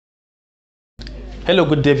Hello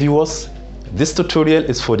good day viewers, this tutorial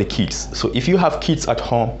is for the kids, so if you have kids at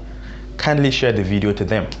home, kindly share the video to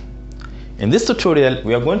them. In this tutorial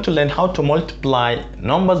we are going to learn how to multiply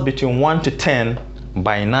numbers between 1 to 10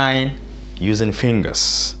 by 9 using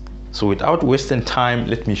fingers. So without wasting time,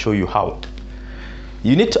 let me show you how.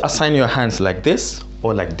 You need to assign your hands like this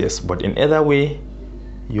or like this, but in either way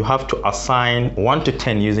you have to assign 1 to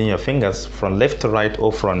 10 using your fingers from left to right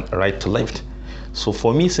or from right to left. So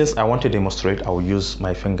for me, since I want to demonstrate, I will use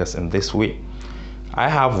my fingers in this way. I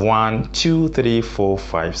have 1, 2, 3, 4,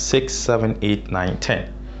 5, 6, 7, 8, 9,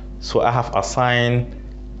 10. So I have assigned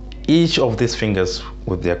each of these fingers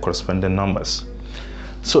with their corresponding numbers.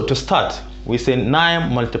 So to start, we say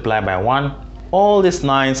 9 multiplied by 1. All these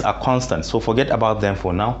 9s are constant, so forget about them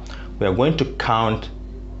for now. We are going to count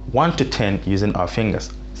 1 to 10 using our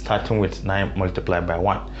fingers, starting with 9 multiplied by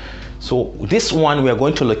 1. So this one, we are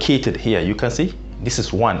going to locate it here. You can see this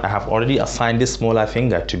is 1. I have already assigned this smaller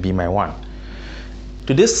finger to be my 1.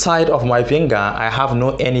 To this side of my finger, I have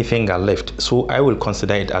no any finger left, so I will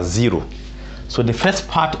consider it as 0. So the first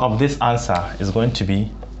part of this answer is going to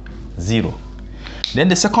be 0. Then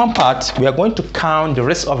the second part, we are going to count the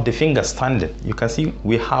rest of the fingers standing. You can see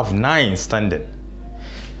we have 9 standing.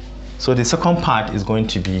 So the second part is going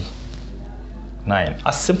to be 9.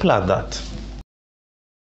 As simple as that.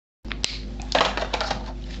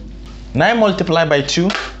 9 multiplied by 2.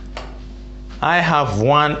 I have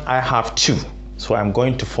 1, I have 2. So I'm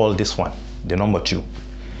going to fold this one, the number 2.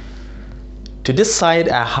 To this side,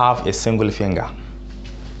 I have a single finger.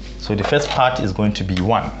 So the first part is going to be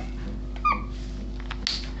 1.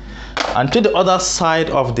 And to the other side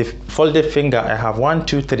of the folded finger, I have 1,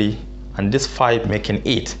 2, 3, and this 5 making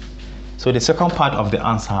 8. So the second part of the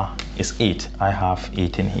answer is 8. I have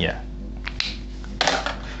 8 in here.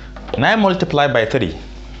 9 multiplied by 3.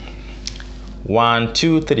 1,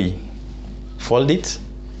 2, 3. Fold it.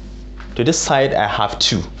 To this side, I have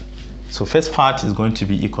 2. So first part is going to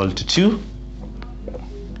be equal to 2.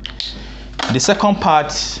 The second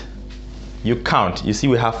part, you count. You see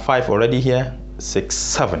we have 5 already here. 6,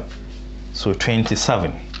 7. So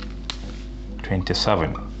 27.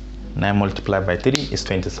 27. 9 multiplied by 3 is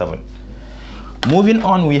 27. Moving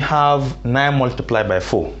on, we have 9 multiplied by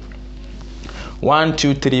 4. 1,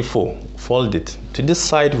 2, 3, 4. Fold it. To this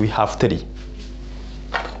side, we have 3.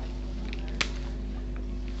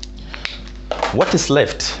 What is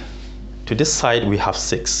left? To this side, we have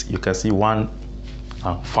 6. You can see 1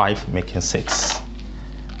 and 5 making 6.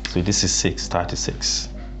 So this is 6, 36.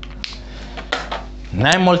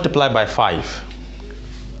 9 multiplied by 5.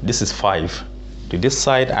 This is 5. To this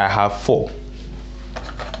side, I have 4.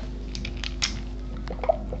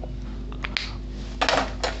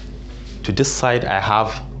 To this side, I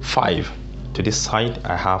have 5. To this side,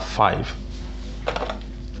 I have 5.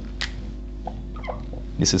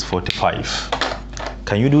 This is 45.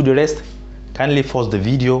 Can you do the rest? Kindly pause the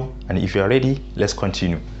video, and if you are ready, let's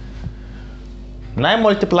continue. 9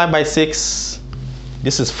 multiplied by 6.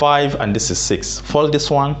 This is 5 and this is 6. Fold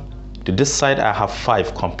this one. To this side, I have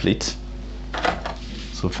 5 complete.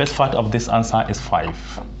 So first part of this answer is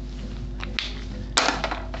 5.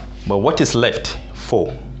 But what is left?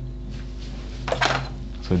 4.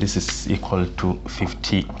 So this is equal to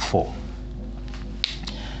 54.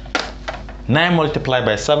 9 multiplied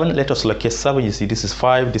by 7. Let us locate 7. You see this is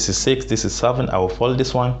 5, this is 6, this is 7. I will fold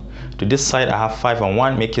this one. To this side, I have 5 and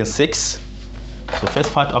 1 making 6. So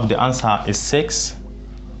first part of the answer is 6.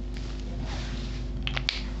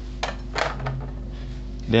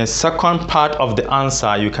 The second part of the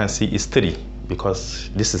answer, you can see, is 3, because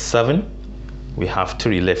this is 7. We have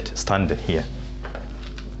 3 left standing here.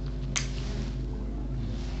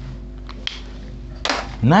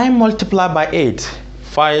 9 multiplied by 8.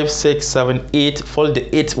 5, 6, 7, 8. Fold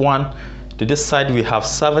the 8 one. To this side, we have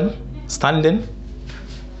 7 standing.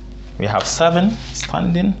 We have 7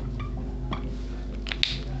 standing.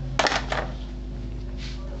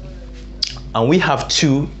 And we have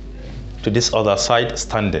 2 to this other side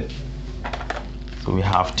standing. So we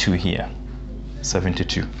have 2 here.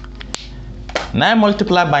 72. 9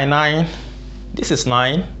 multiplied by 9. This is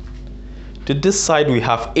 9. To this side, we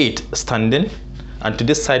have 8 standing. And to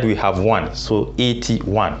this side, we have 1. So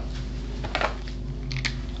 81.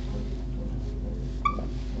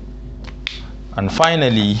 And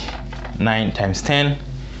finally, 9 times 10.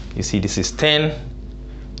 You see this is 10.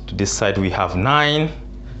 To this side, we have 9.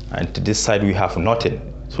 And to this side, we have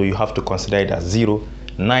nothing. So you have to consider it as 0.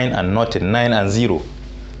 9 and nothing. 9 and 0.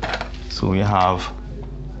 So we have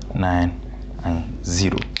 9 and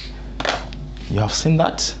 0. You have seen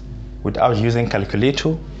that? Without using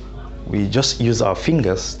calculator, we just use our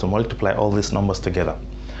fingers to multiply all these numbers together.